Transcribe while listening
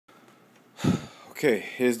Okay,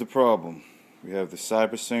 here's the problem. We have the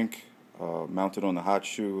CyberSync mounted on the hot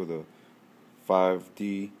shoe with a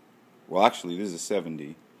 5D. Well, actually, this is a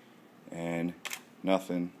 7D. And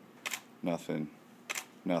nothing, nothing,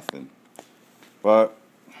 nothing. But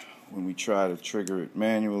when we try to trigger it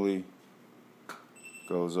manually,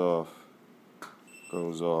 goes off,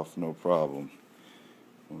 no problem.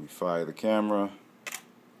 When we fire the camera,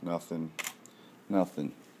 nothing,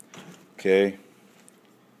 nothing. Okay.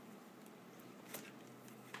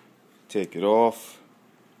 Take it off,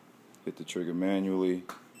 hit the trigger manually,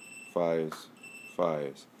 fires.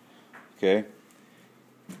 Okay?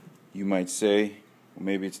 You might say, well,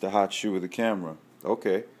 maybe it's the hot shoe of the camera.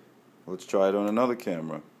 Okay, let's try it on another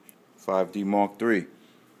camera. 5D Mark III.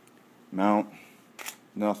 Mount,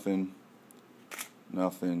 nothing,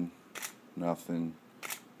 nothing, nothing,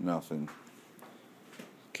 nothing.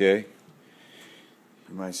 Okay?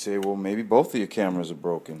 You might say, well, maybe both of your cameras are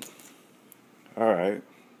broken. Alright.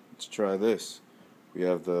 Let's try this. We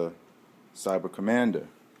have the Cyber Commander.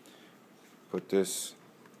 Put this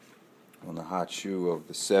on the hot shoe of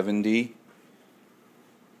the 7D.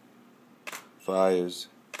 Fires.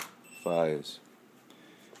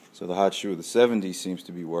 So the hot shoe of the 7D seems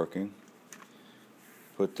to be working.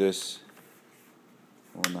 Put this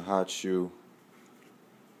on the hot shoe,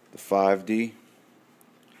 the 5D.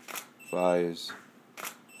 Fires.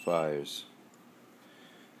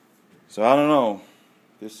 So I don't know.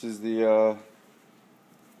 This is the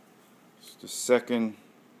second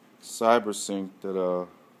CyberSync that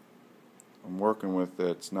I'm working with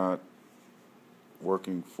that's not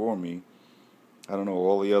working for me. I don't know,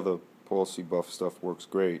 all the other policy buff stuff works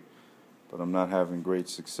great, but I'm not having great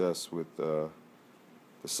success with the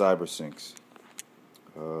CyberSyncs.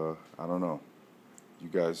 I don't know. You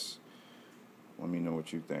guys let me know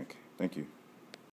what you think. Thank you.